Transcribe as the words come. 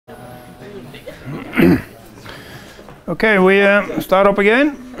Okay, we start up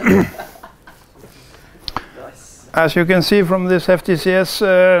again. As you can see from this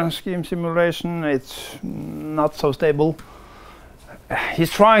FTCS scheme simulation, it's not so stable. He's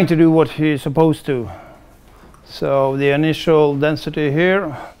trying to do what he's supposed to. So the initial density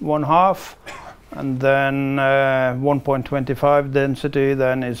here, 1/2, and then 1.25 density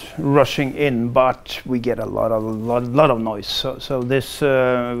then is rushing in, but we get a lot of noise. So this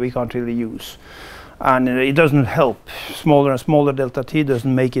we can't really use. And it doesn't help. Smaller and smaller delta T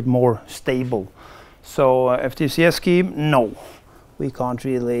doesn't make it more stable. So FTCS scheme, no, we can't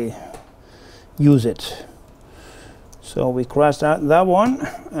really use it. So we cross out that one,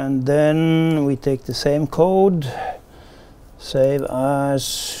 and then we take the same code, save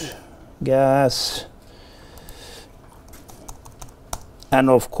as gas, and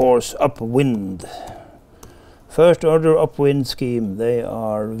of course upwind. First order upwind scheme, they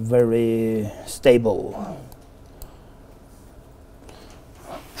are very stable.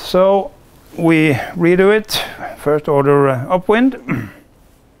 So we redo it, first order upwind.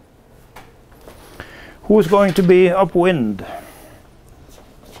 Who's going to be upwind?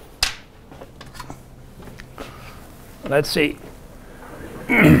 Let's see.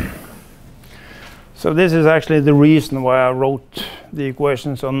 So this is actually the reason why I wrote the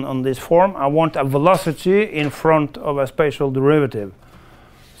equations on this form. I want a velocity in front of a spatial derivative.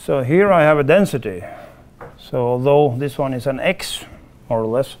 So here I have a density. So although this one is an x, more or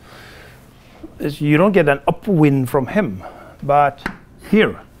less, you don't get an upwind from him. But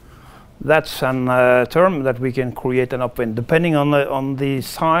here, that's a term that we can create an upwind. Depending on the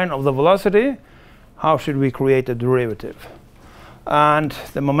sign of the velocity, how should we create a derivative? And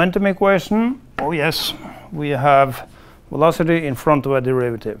the momentum equation, oh yes, we have velocity in front of a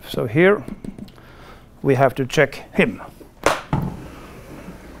derivative. So here we have to check him.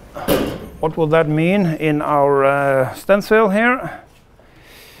 What will that mean in our stencil here?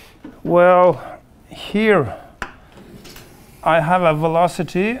 Well, here I have a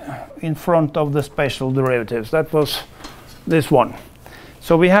velocity in front of the spatial derivatives. That was this one.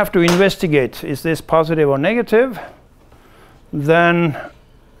 So we have to investigate, is this positive or negative? Then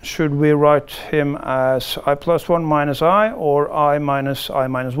should we write him as I plus 1 minus I, or I minus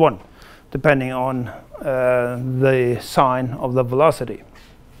 1, depending on the sign of the velocity.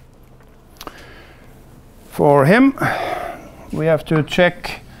 For him, we have to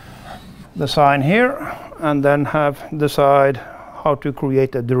check the sign here and then decide how to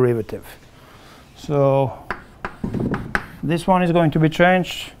create a derivative. So this one is going to be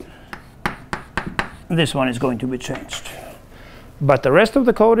changed, this one is going to be changed. But the rest of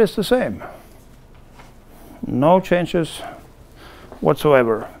the code is the same. No changes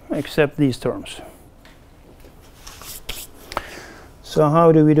whatsoever, except these terms. So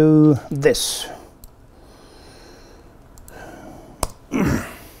how do we do this?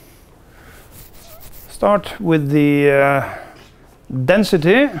 Start with the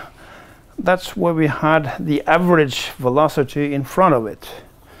density. That's where we had the average velocity in front of it,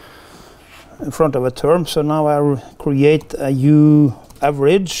 in front of a term. So now I create a U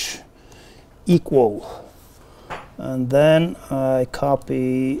average equal, and then I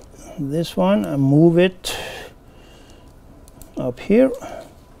copy this one and move it up here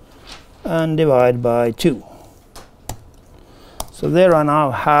and divide by 2. So there I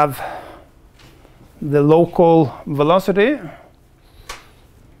now have the local velocity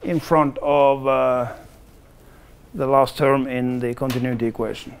in front of the last term in the continuity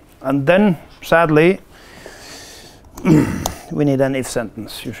equation. And then, sadly, we need an if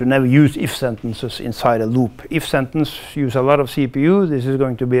sentence. You should never use if sentences inside a loop. If sentence use a lot of CPU. This is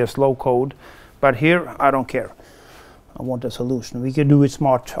going to be a slow code. But here, I don't care. I want a solution. We can do it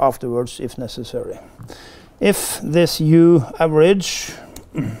smart afterwards if necessary. If this U average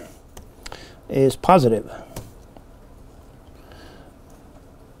is positive,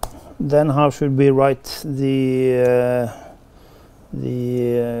 then how should we write the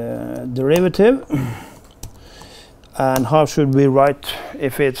derivative? And how should we write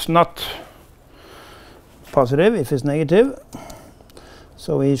if it's not positive, if it's negative?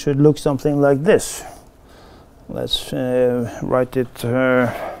 So we should look something like this. Let's write it.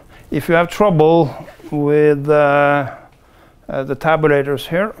 If you have trouble with the tabulators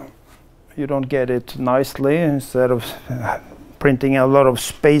here, you don't get it nicely. Instead of printing a lot of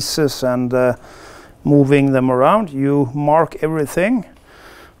spaces and moving them around, you mark everything,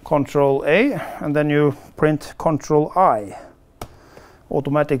 Control A, and then you print Control I.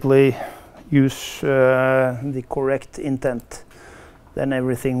 Automatically use the correct intent then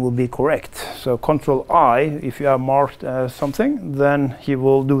everything will be correct. So Control I, if you have marked something, then he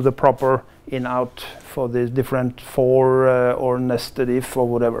will do the proper in-out for the different for or nested if or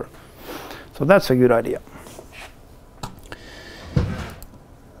whatever. So that's a good idea.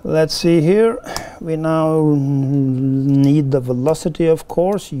 Let's see here. We now need the velocity, of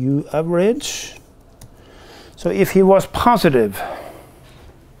course, U average. So if he was positive,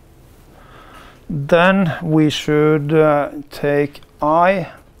 then we should take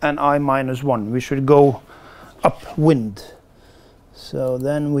I and I minus 1. We should go upwind. So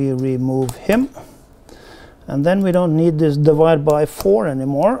then we remove him. And then we don't need this divide by 4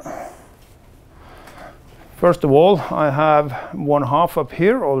 anymore. First of all, I have 1/2 up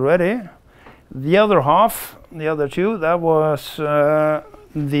here already. The other half, the other two, that was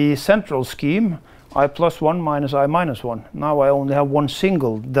the central scheme, I plus 1 minus I minus 1. Now I only have one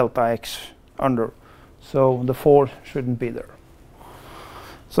single delta x under, so the 4 shouldn't be there.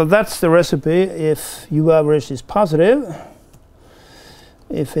 So that's the recipe if U average is positive.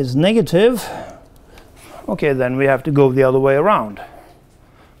 If it's negative, okay, then we have to go the other way around.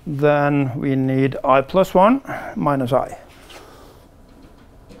 Then we need I plus 1 minus I.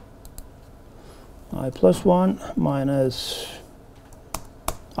 I plus 1 minus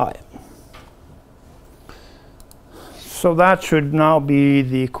I. So that should now be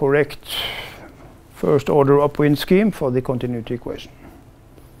the correct first order upwind scheme for the continuity equation.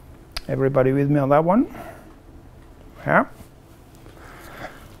 Everybody with me on that one? Yeah.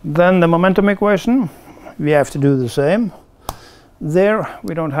 Then the momentum equation, we have to do the same. There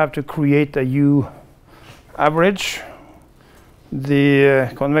we don't have to create a U average.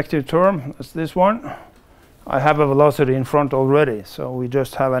 The convective term is this one. I have a velocity in front already, so we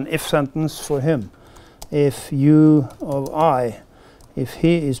just have an if sentence for him. If U of I, if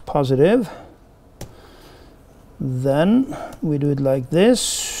he is positive, then we do it like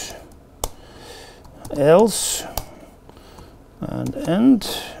this. Else, and end,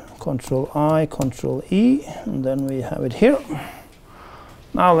 Control I, Control E, and then we have it here.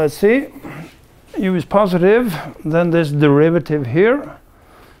 Now let's see. U is positive, then this derivative here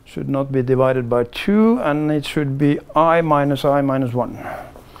should not be divided by 2, and it should be I minus 1.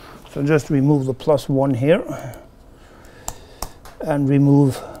 So just remove the plus 1 here and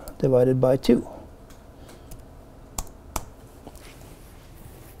remove divided by 2.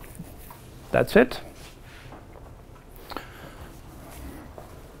 That's it.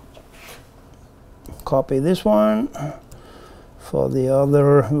 Copy this one for the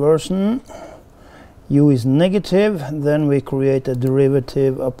other version. U is negative, then we create a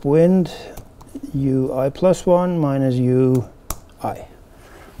derivative upwind, U I plus 1 minus U I.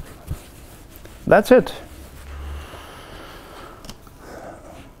 That's it.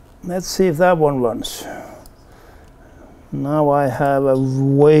 Let's see if that one runs. Now I have a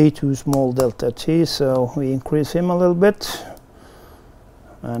way too small delta t, so we increase him a little bit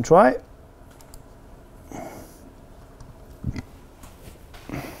and try.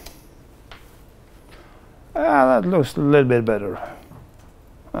 That looks a little bit better.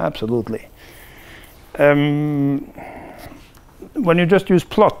 Absolutely. When you just use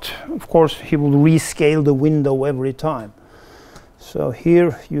plot, of course, he will rescale the window every time. So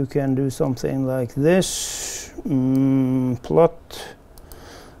here you can do something like this, plot,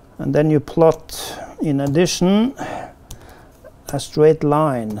 and then you plot in addition a straight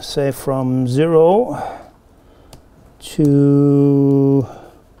line, say from 0 to,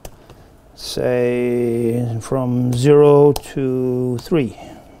 say, from 0 to 3,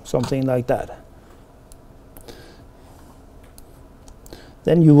 something like that.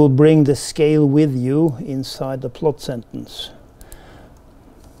 Then you will bring the scale with you inside the plot sentence,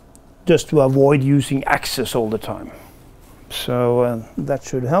 just to avoid using axes all the time. So that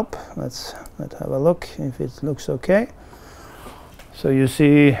should help. Let's have a look if it looks okay. So you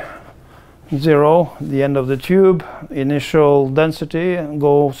see 0, the end of the tube, initial density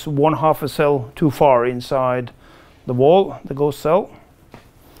goes 1/2 a cell too far inside the wall, the ghost cell.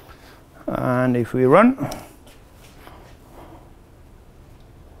 And if we run,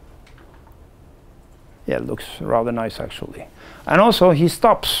 yeah, it looks rather nice actually. And also he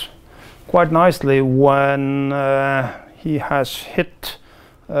stops quite nicely when he has hit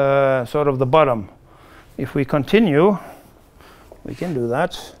sort of the bottom. If we continue, we can do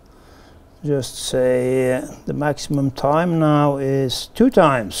that. Just say the maximum time now is 2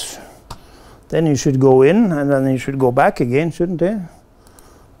 times. Then you should go in and then you should go back again, shouldn't it?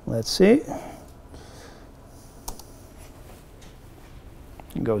 Let's see.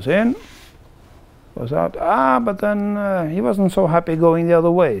 He goes in, goes out. But then he wasn't so happy going the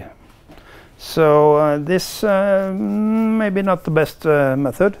other way. So this maybe not the best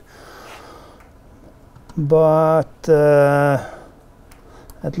method, but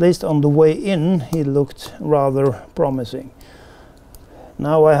at least on the way in he looked rather promising.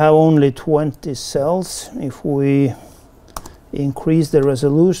 Now I have only 20 cells. If we increase the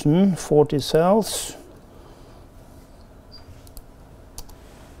resolution, 40 cells,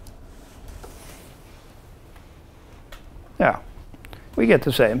 yeah, we get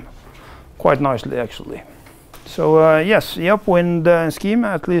the same quite nicely actually. So yes, the upwind scheme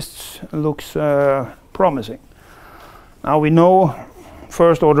at least looks promising. Now we know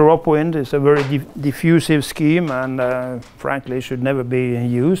first order upwind is a very diffusive scheme and frankly should never be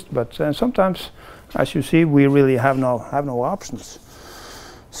used, but sometimes, as you see, we really have no options.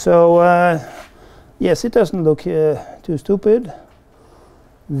 So yes, it doesn't look too stupid.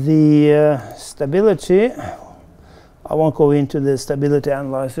 The stability, I won't go into the stability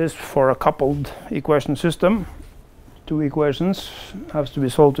analysis for a coupled equation system. Two equations have to be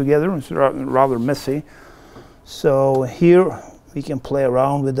solved together. It's rather messy. So here we can play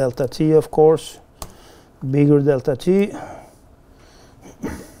around with delta t, of course. Bigger delta t.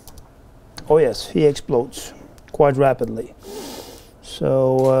 Oh yes, he explodes quite rapidly.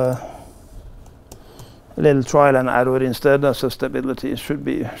 So a little trial and error instead as a stability should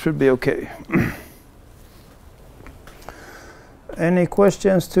be okay. Any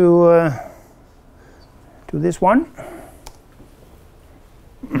questions to this one?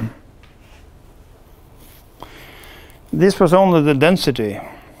 This was only the density.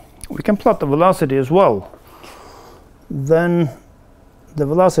 We can plot the velocity as well. Then the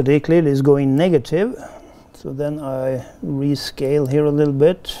velocity clearly is going negative. So then I rescale here a little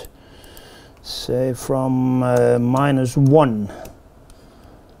bit, say from -1.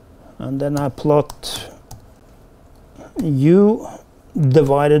 And then I plot u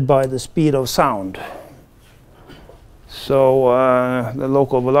divided by the speed of sound. So the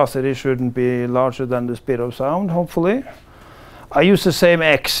local velocity shouldn't be larger than the speed of sound, hopefully. I use the same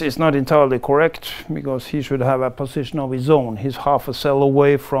x. It's not entirely correct because he should have a position of his own. He's half a cell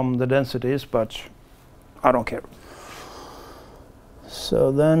away from the densities, but I don't care.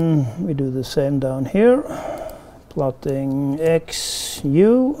 So then we do the same down here, plotting x,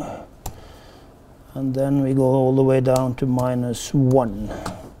 u, and then we go all the way down to -1.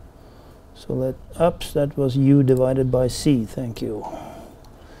 So that was u divided by c, thank you.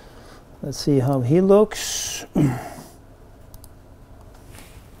 Let's see how he looks.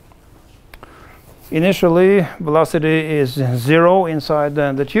 Initially, velocity is 0 inside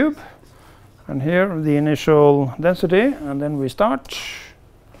the tube. And here the initial density, and then we start.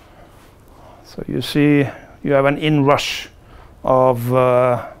 So you see you have an inrush of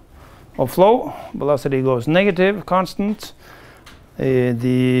flow. Velocity goes negative, constant.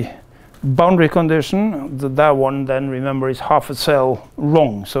 The boundary condition, that one then, remember, is half a cell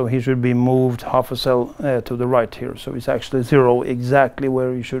wrong, so he should be moved half a cell to the right here. So it's actually 0 exactly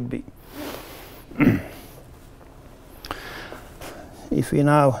where he should be. If we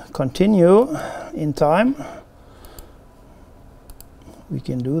now continue in time, we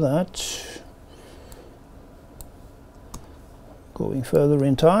can do that. Going further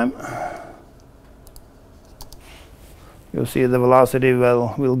in time, you'll see the velocity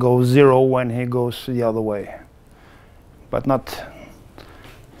will go 0 when he goes the other way, but not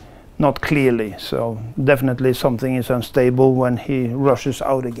clearly. So definitely something is unstable when he rushes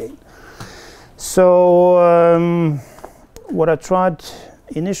out again. So what I tried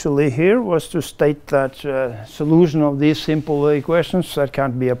initially here was to state that solution of these simple equations, that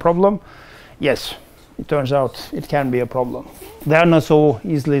can't be a problem. Yes, it turns out it can be a problem. They are not so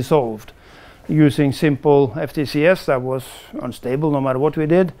easily solved. Using simple FTCS, that was unstable no matter what we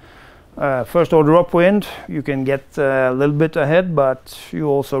did. First order upwind, you can get a little bit ahead, but you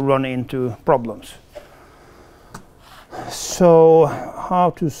also run into problems. So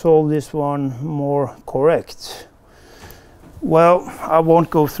how to solve this one more correct? Well, I won't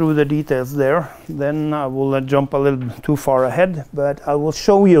go through the details there, then I will jump a little too far ahead, but I will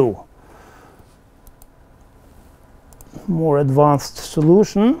show you more advanced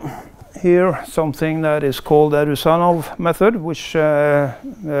solution. Here, something that is called the Rusanov Method, which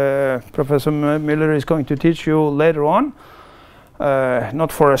Professor Müller is going to teach you later on.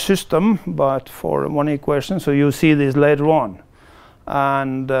 Not for a system, but for one equation, so you'll see this later on.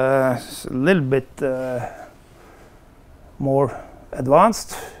 And it's a little bit more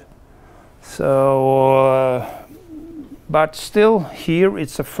advanced. So, but still here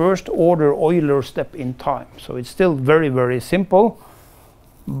it's a first order Euler step in time. So it's still very, very simple.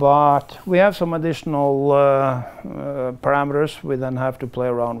 But we have some additional parameters we then have to play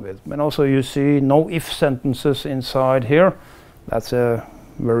around with. And also you see no if sentences inside here. That's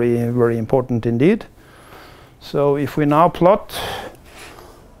very, very important indeed. So if we now plot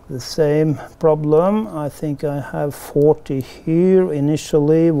the same problem, I think I have 40 here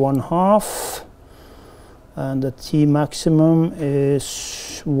initially, 1/2. And the T maximum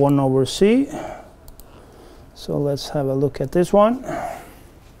is 1/c. So let's have a look at this one.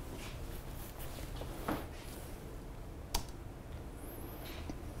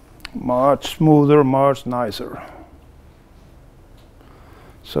 Much smoother, much nicer.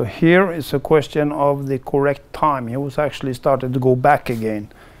 So here is a question of the correct time. He was actually started to go back again.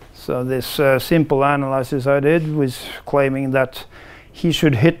 So this simple analysis I did was claiming that he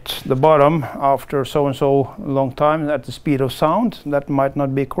should hit the bottom after so and so long time at the speed of sound. That might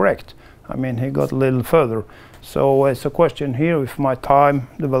not be correct. I mean, he got a little further. So it's a question here if my time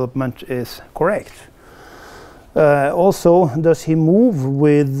development is correct. Also, does he move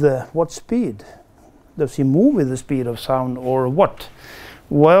with what speed? Does he move with the speed of sound or what?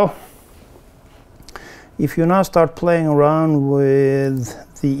 Well, if you now start playing around with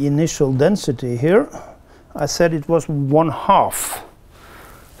the initial density here, I said it was 1/2.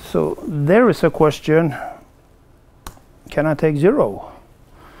 So there is a question, can I take 0?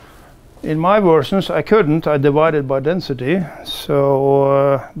 In my versions I couldn't, I divided by density.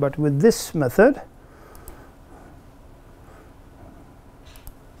 So, but with this method,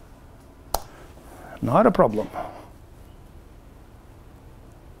 not a problem.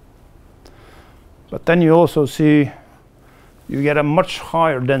 But then you also see you get a much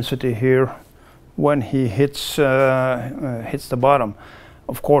higher density here when he hits the bottom.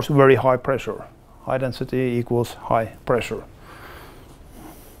 Of course, very high pressure. High density equals high pressure.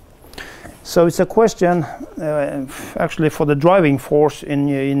 So it's a question actually for the driving force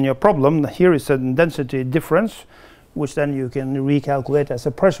in your problem. Here is a density difference, which then you can recalculate as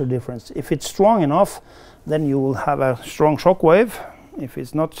a pressure difference. If it's strong enough, then you will have a strong shock wave. If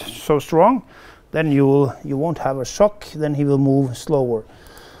it's not so strong, then you won't have a shock, then he will move slower.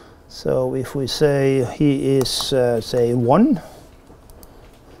 So if we say he is say 1,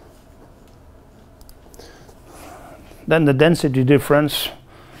 then the density difference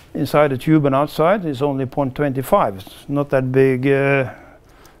inside the tube and outside is only 0.25. It's not that big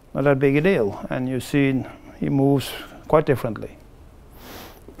a deal, and you see he moves quite differently.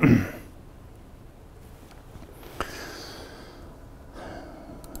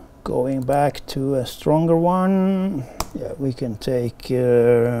 Going back to a stronger one, yeah, we can take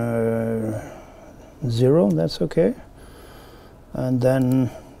 0, that's okay. And then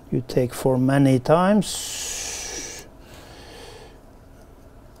you take for many times,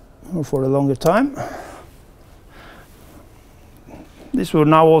 or for a longer time. This will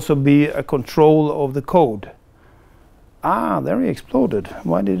now also be a control of the code. Ah, there he exploded.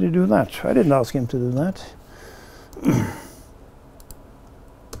 Why did he do that? I didn't ask him to do that.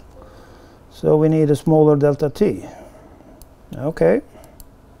 So we need a smaller delta t. Okay.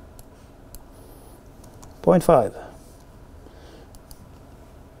 0.5.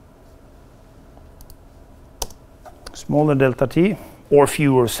 Smaller delta t or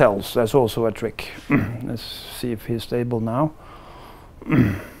fewer cells. That's also a trick. Let's see if he's stable now.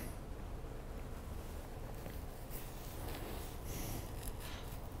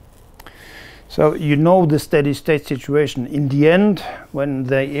 So you know the steady state situation. In the end, when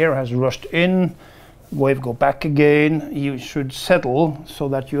the air has rushed in, wave go back again, you should settle so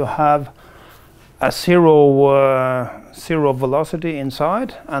that you have a zero velocity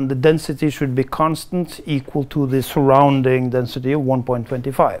inside, and the density should be constant, equal to the surrounding density of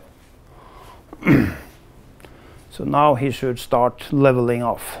 1.25. So now he should start leveling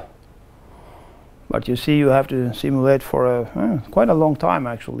off. But you see, you have to simulate for quite a long time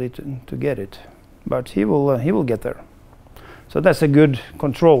actually to get it. But he will get there. So that's a good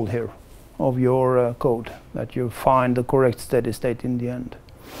control here of your code, that you find the correct steady state in the end.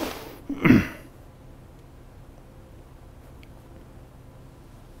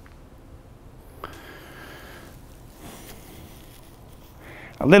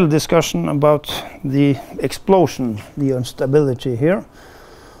 A little discussion about the explosion, the instability here.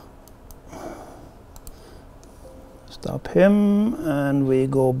 Stop him, and we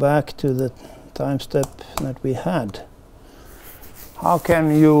go back to the time step that we had. How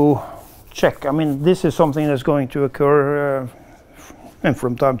can you check? I mean, this is something that's going to occur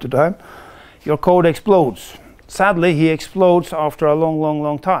from time to time. Your code explodes. Sadly, he explodes after a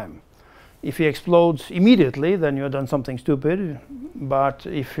long time. If he explodes immediately, then you have done something stupid. But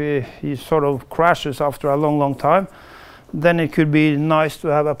if he sort of crashes after a long time, then it could be nice to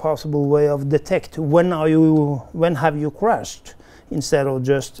have a possible way of detect when have you crashed, instead of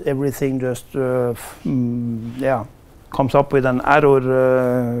just everything just yeah, comes up with an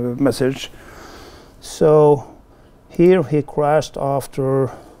error message. So here he crashed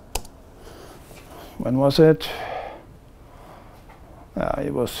after, when was it? He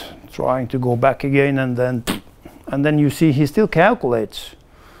was trying to go back again, and then you see he still calculates,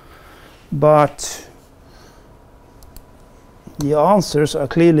 but the answers are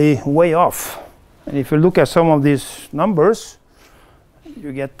clearly way off. And if you look at some of these numbers,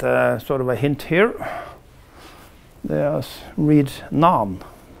 you get sort of a hint here. There's read none.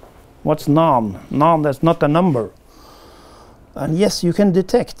 What's none? None, that's not a number. And yes, you can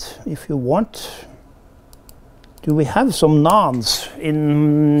detect if you want. Do we have some nons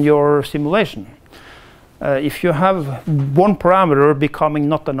in your simulation? If you have one parameter becoming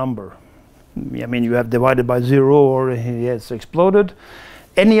not a number, I mean, you have divided by 0 or he has exploded,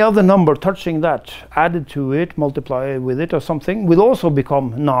 any other number touching that, added to it, multiply with it or something, will also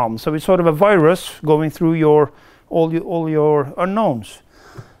become non. So it's sort of a virus going through all your unknowns.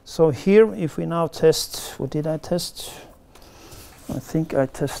 So here, if we now test, what did I test? I think I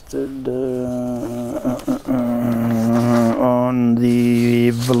tested on the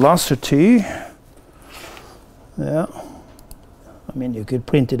velocity. Yeah. I mean, you could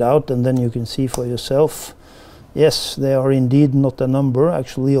print it out and then you can see for yourself. Yes, they are indeed not a number,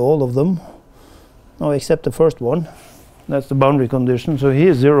 actually all of them. No, except the first one. That's the boundary condition. So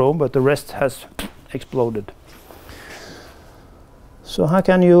here is 0, but the rest has exploded. So how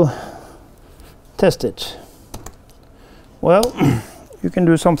can you test it? Well, you can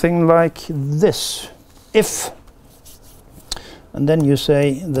do something like this. If, and then you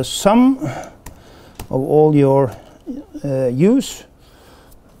say the sum of all your u's,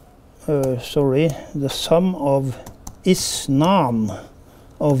 the sum of is none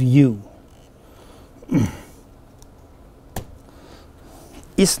of u.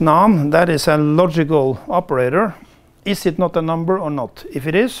 Is none, that is a logical operator. Is it not a number or not? If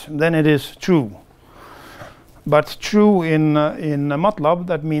it is, then it is true. But true in MATLAB,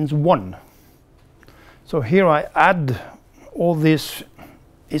 that means 1. So here I add all this.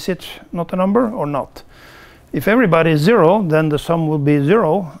 Is it not a number or not? If everybody is 0, then the sum will be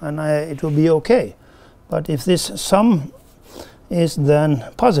 0 and it will be okay. But if this sum is then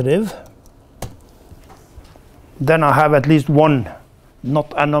positive, then I have at least one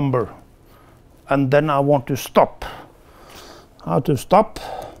not a number. And then I want to stop. How to stop?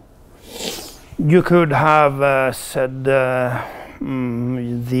 You could have said the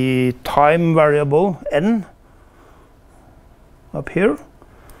time variable n up here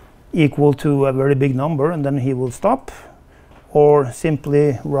equal to a very big number, and then he will stop, or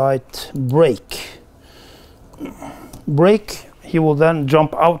simply write break. Break, he will then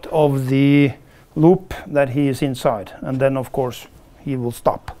jump out of the loop that he is inside, and then of course he will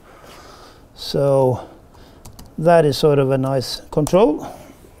stop. So that is sort of a nice control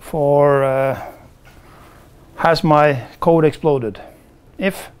for has my code exploded?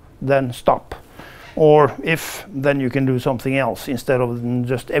 If, then stop. Or if, then you can do something else instead of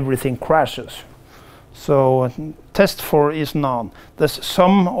just everything crashes. So test for is none. The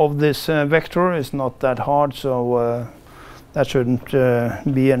sum of this vector is not that hard, so that shouldn't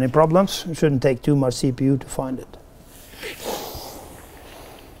be any problems. It shouldn't take too much CPU to find it.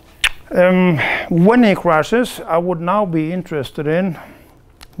 When he crashes, I would now be interested in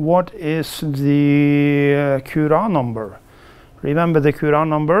what is the Courant number. Remember the Courant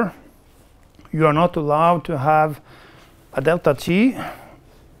number? You are not allowed to have a delta t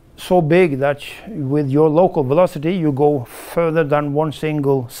so big that with your local velocity you go further than one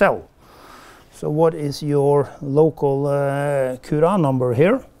single cell. So what is your local Courant number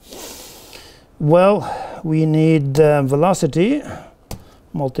here? Well, we need velocity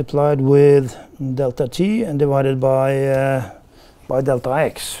multiplied with delta t and divided by delta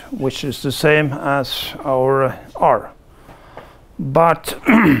x, which is the same as our r. But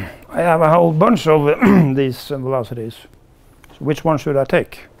I have a whole bunch of these velocities. So which one should I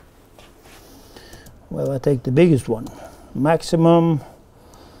take? Well, I take the biggest one. Maximum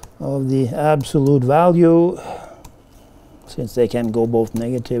of the absolute value, since they can go both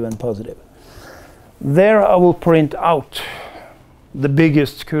negative and positive. There I will print out the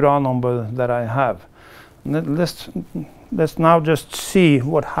biggest Courant number that I have. Let's now just see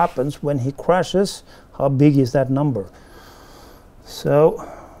what happens when he crashes. How big is that number? So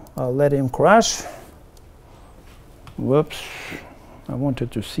I'll let him crash. Whoops, I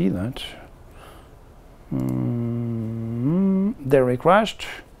wanted to see that. There he crashed.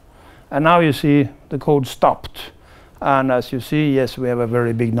 And now you see the code stopped. And as you see, yes, we have a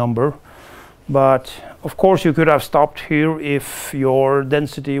very big number. But of course you could have stopped here if your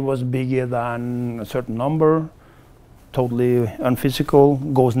density was bigger than a certain number. Totally unphysical,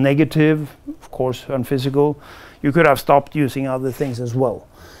 goes negative, of course unphysical. You could have stopped using other things as well.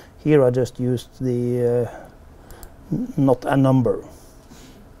 Here I just used the not a number.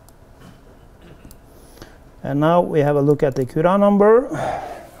 And now we have a look at the Courant number.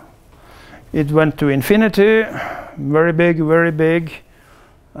 It went to infinity, very big,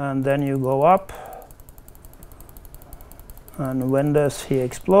 and then you go up. And when does he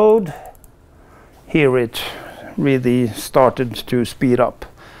explode? Here it really started to speed up.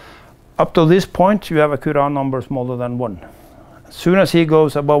 Up to this point you have a Courant number smaller than 1. As soon as he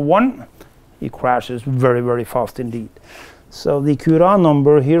goes above 1, he crashes very fast indeed. So the Courant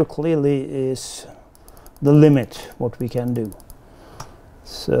number here clearly is the limit what we can do.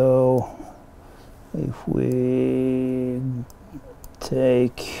 So if we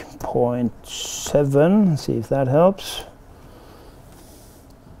take 0.7, see if that helps.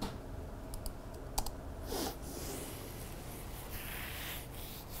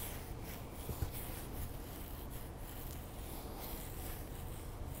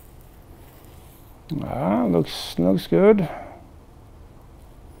 Looks good.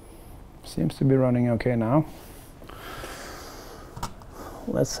 Seems to be running okay now.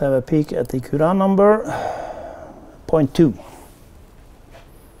 Let's have a peek at the Courant number. 0.2.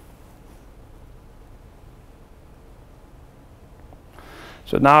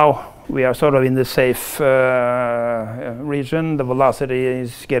 So now we are sort of in the safe region. The velocity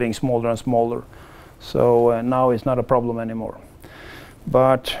is getting smaller and smaller. So now it's not a problem anymore.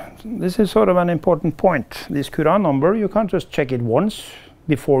 But this is sort of an important point. This Courant number, you can't just check it once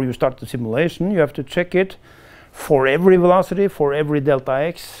before you start the simulation. You have to check it for every velocity, for every delta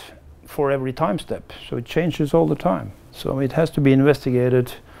x, for every time step. So it changes all the time. So it has to be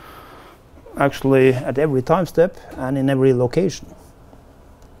investigated actually at every time step and in every location.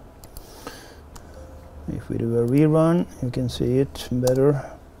 If we do a rerun, you can see it better.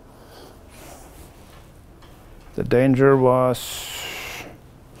 The danger was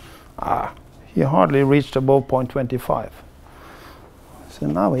he hardly reached above 0.25. So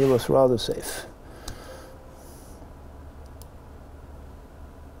now he was rather safe.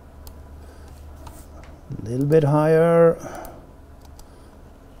 A little bit higher.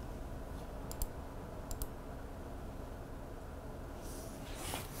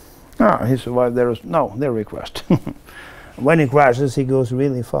 He survived there. No, there he crashed. When he crashes, he goes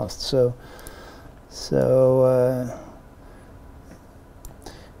really fast. So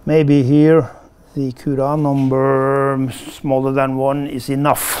maybe here the Courant number smaller than 1 is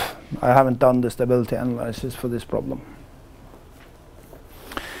enough. I haven't done the stability analysis for this problem.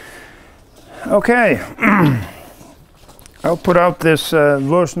 Okay, I'll put out this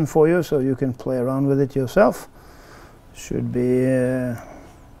version for you so you can play around with it yourself. Should be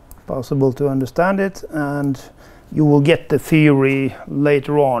possible to understand it, and you will get the theory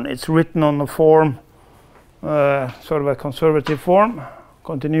later on. It's written on the form, sort of a conservative form.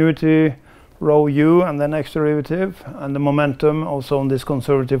 Continuity, rho u, and then x derivative, and the momentum also on this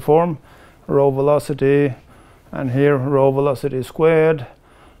conservative form, rho velocity, and here rho velocity squared,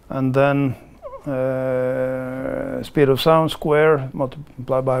 and then speed of sound square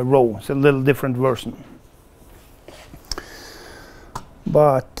multiplied by rho. It's a little different version.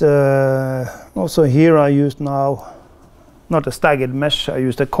 But also here I used now not a staggered mesh, I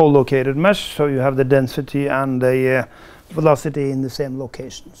used a co-located mesh, so you have the density and the velocity in the same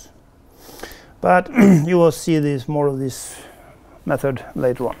locations. But you will see more of this method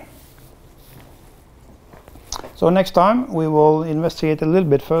later on. So next time we will investigate a little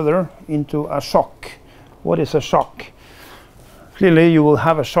bit further into a shock. What is a shock? Clearly you will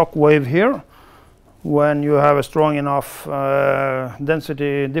have a shock wave here when you have a strong enough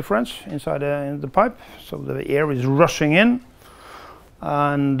density difference inside in the pipe, so the air is rushing in,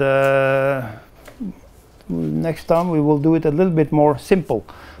 and next time we will do it a little bit more simple,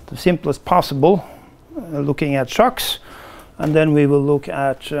 the simplest possible, looking at shocks, and then we will look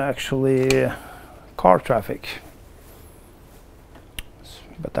at actually car traffic.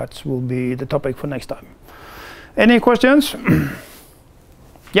 But that will be the topic for next time. Any questions?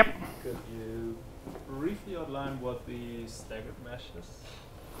 Yep. Could you briefly outline what the staggered mesh is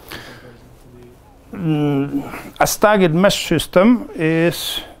in comparison to the... A staggered mesh system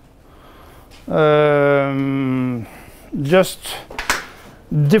is just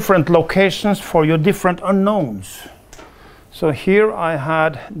different locations for your different unknowns. So here I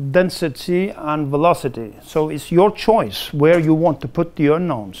had density and velocity. So it's your choice where you want to put the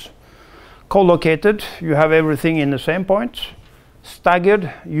unknowns. collocated, you have everything in the same point.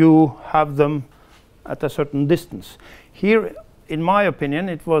 Staggered, you have them at a certain distance. Here, in my opinion,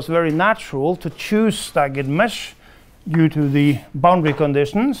 it was very natural to choose staggered mesh due to the boundary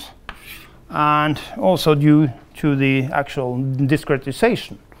conditions and also due to the actual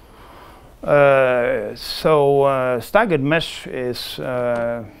discretization. Staggered mesh is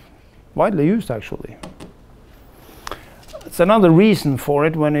widely used, actually. It's another reason for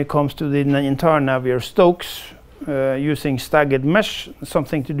it when it comes to the entire Navier-Stokes using staggered mesh,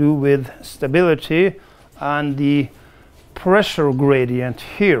 something to do with stability and the pressure gradient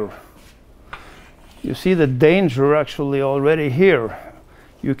here. You see the danger actually already here.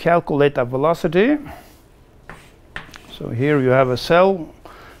 You calculate a velocity. So here you have a cell,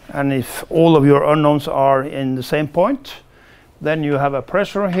 and if all of your unknowns are in the same point, then you have a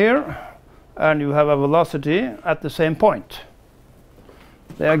pressure here, and you have a velocity at the same point.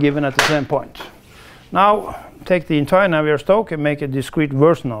 They are given at the same point. Now, take the entire Navier-Stokes and make a discrete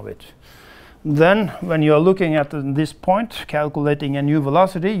version of it. Then, when you are looking at this point, calculating a new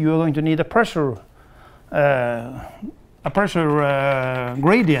velocity, you are going to need a pressure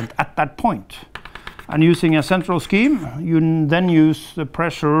gradient at that point. And using a central scheme, you then use the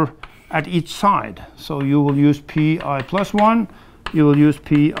pressure at each side. So you will use pi plus 1, you will use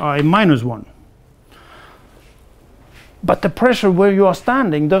pi minus 1. But the pressure where you are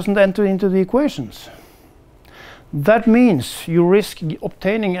standing doesn't enter into the equations. That means you risk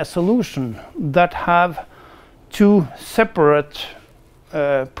obtaining a solution that have two separate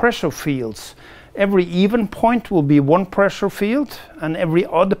pressure fields. Every even point will be one pressure field, and every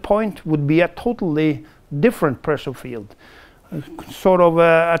odd point would be a totally different pressure field. Sort of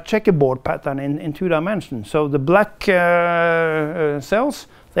a checkerboard pattern in 2 dimensions. So the black cells,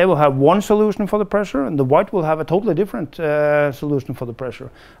 they will have one solution for the pressure, and the white will have a totally different solution for the pressure.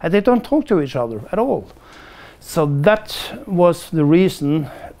 And they don't talk to each other at all. So that was the reason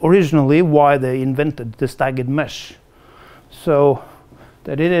originally why they invented the staggered mesh. So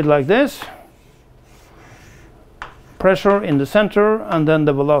they did it like this. Pressure in the center, and then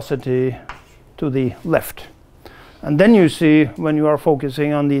the velocity to the left. And then you see, when you are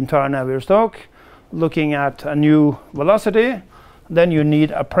focusing on the entire Navier-Stokes, looking at a new velocity, then you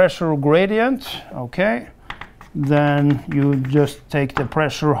need a pressure gradient, okay? Then you just take the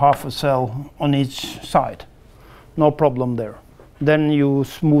pressure half a cell on each side. No problem there. Then you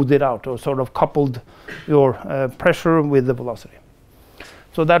smooth it out, or sort of coupled your pressure with the velocity.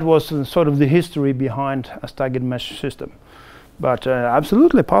 So that was sort of the history behind a staggered mesh system. But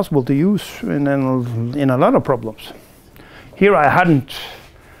absolutely possible to use in a lot of problems. Here I hadn't,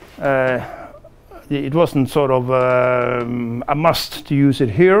 it wasn't sort of a must to use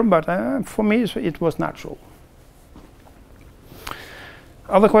it here, but for me it was natural.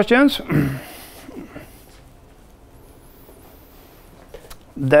 Other questions?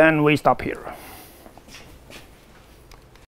 Then we stop here.